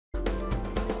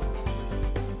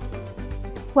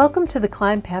Welcome to the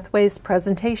Climb Pathways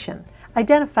presentation,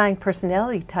 identifying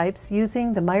personality types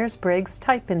using the Myers-Briggs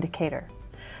Type Indicator.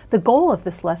 The goal of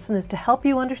this lesson is to help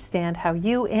you understand how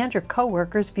you and your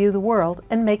coworkers view the world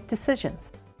and make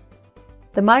decisions.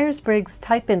 The Myers-Briggs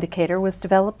Type Indicator was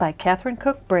developed by Catherine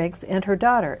Cook Briggs and her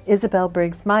daughter, Isabel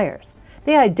Briggs Myers.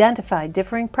 They identified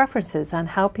differing preferences on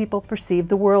how people perceive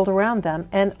the world around them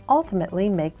and ultimately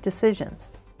make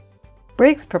decisions.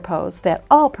 Briggs proposed that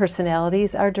all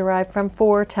personalities are derived from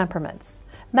 4 temperaments: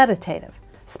 meditative,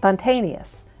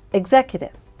 spontaneous,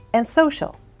 executive, and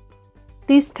social.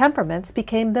 These temperaments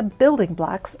became the building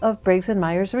blocks of Briggs and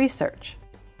Myers' research.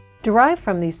 Derived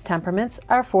from these temperaments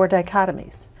are 4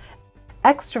 dichotomies: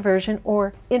 extroversion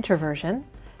or introversion,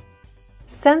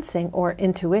 sensing or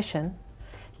intuition,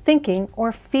 thinking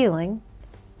or feeling,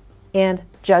 and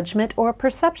judgment or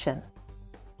perception.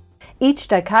 Each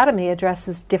dichotomy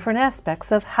addresses different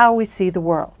aspects of how we see the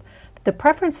world. The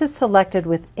preferences selected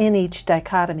within each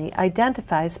dichotomy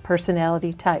identifies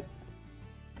personality type.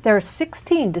 There are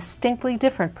 16 distinctly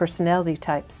different personality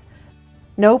types.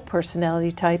 No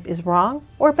personality type is wrong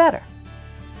or better.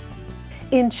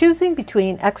 In choosing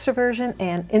between extroversion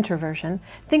and introversion,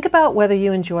 think about whether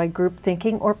you enjoy group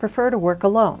thinking or prefer to work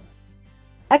alone.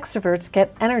 Extroverts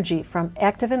get energy from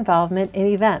active involvement in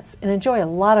events and enjoy a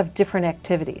lot of different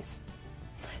activities.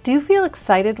 Do you feel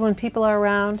excited when people are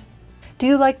around? Do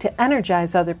you like to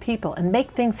energize other people and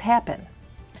make things happen?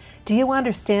 Do you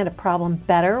understand a problem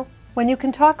better when you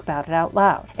can talk about it out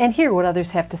loud and hear what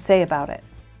others have to say about it?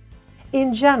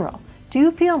 In general, do you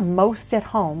feel most at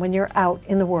home when you're out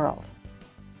in the world?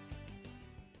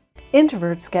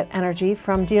 Introverts get energy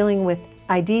from dealing with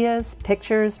ideas,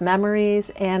 pictures,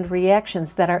 memories, and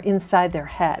reactions that are inside their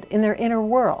head, in their inner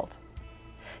world.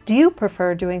 Do you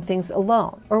prefer doing things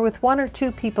alone or with 1 or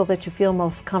 2 people that you feel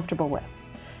most comfortable with?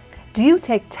 Do you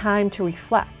take time to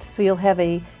reflect so you'll have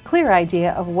a clear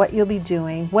idea of what you'll be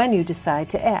doing when you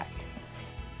decide to act?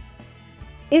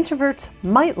 Introverts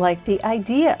might like the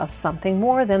idea of something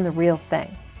more than the real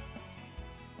thing.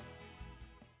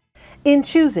 In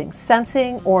choosing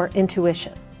sensing or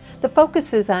intuition, the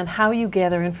focus is on how you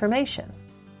gather information.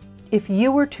 If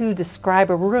you were to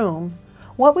describe a room,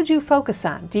 what would you focus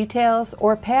on, details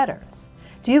or patterns?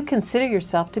 Do you consider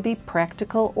yourself to be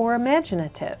practical or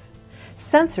imaginative?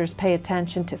 Sensors pay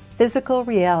attention to physical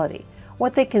reality,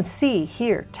 what they can see,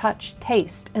 hear, touch,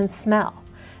 taste, and smell.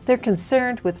 They're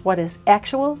concerned with what is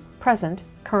actual, present,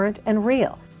 current, and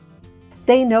real.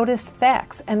 They notice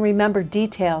facts and remember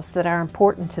details that are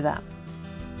important to them.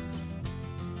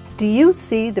 Do you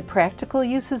see the practical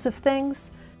uses of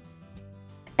things?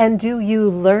 And do you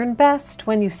learn best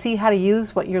when you see how to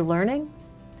use what you're learning?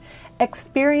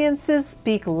 Experiences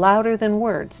speak louder than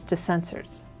words to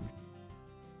sensors.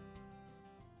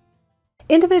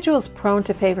 Individuals prone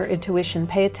to favor intuition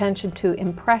pay attention to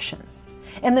impressions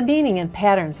and the meaning and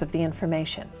patterns of the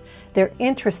information. They're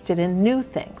interested in new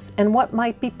things and what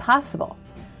might be possible.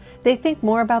 They think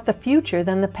more about the future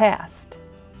than the past.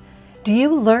 Do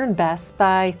you learn best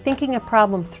by thinking a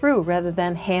problem through rather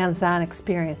than hands-on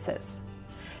experiences?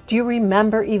 Do you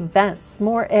remember events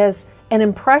more as an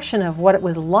impression of what it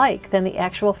was like than the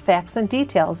actual facts and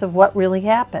details of what really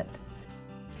happened?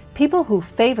 People who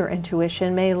favor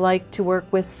intuition may like to work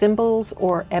with symbols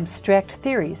or abstract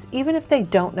theories, even if they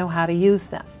don't know how to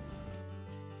use them.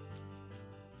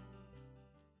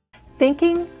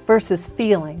 Thinking versus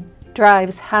feeling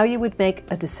drives how you would make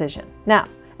a decision. Now,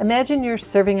 imagine you're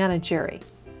serving on a jury.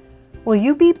 Will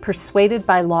you be persuaded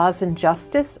by laws and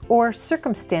justice or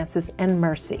circumstances and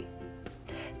mercy?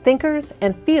 Thinkers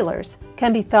and feelers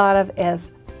can be thought of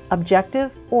as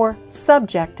objective or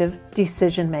subjective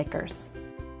decision makers.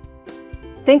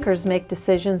 Thinkers make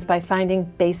decisions by finding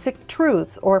basic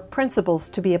truths or principles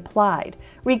to be applied,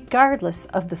 regardless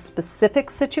of the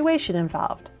specific situation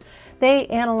involved. They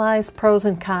analyze pros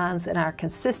and cons and are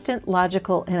consistent,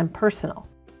 logical, and impersonal.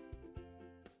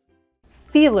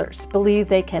 Feelers believe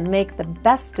they can make the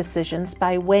best decisions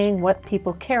by weighing what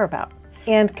people care about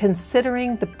and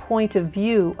considering the point of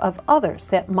view of others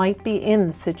that might be in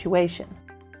the situation.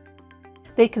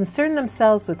 They concern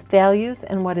themselves with values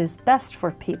and what is best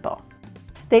for people.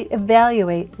 They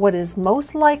evaluate what is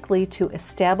most likely to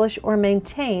establish or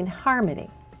maintain harmony.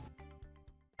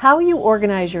 How you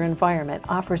organize your environment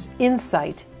offers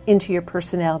insight into your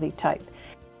personality type.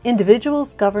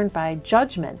 Individuals governed by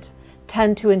judgment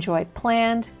tend to enjoy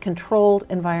planned, controlled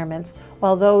environments,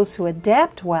 while those who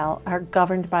adapt well are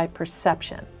governed by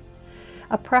perception.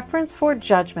 A preference for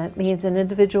judgment means an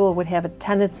individual would have a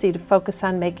tendency to focus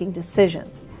on making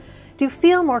decisions. Do you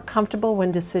feel more comfortable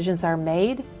when decisions are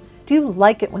made? Do you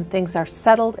like it when things are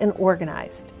settled and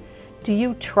organized? do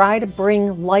you try to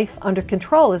bring life under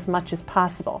control as much as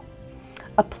possible?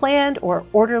 A planned or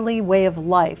orderly way of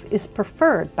life is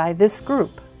preferred by this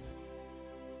group.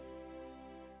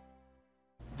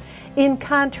 In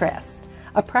contrast,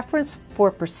 a preference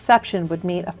for perception would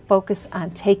mean a focus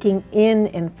on taking in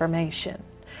information.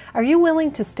 Are you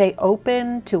willing to stay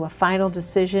open to a final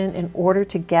decision in order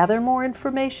to gather more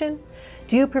information?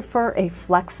 Do you prefer a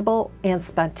flexible and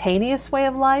spontaneous way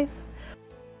of life?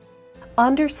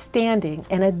 Understanding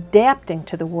and adapting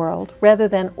to the world rather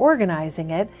than organizing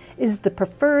it is the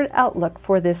preferred outlook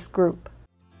for this group.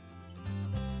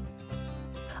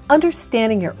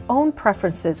 Understanding your own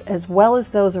preferences as well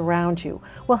as those around you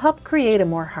will help create a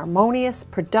more harmonious,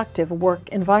 productive work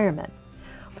environment.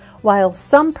 While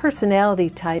some personality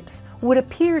types would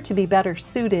appear to be better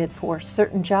suited for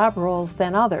certain job roles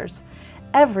than others,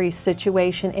 every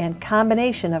situation and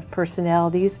combination of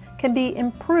personalities can be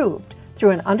improved through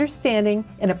an understanding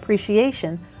and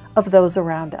appreciation of those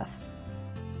around us.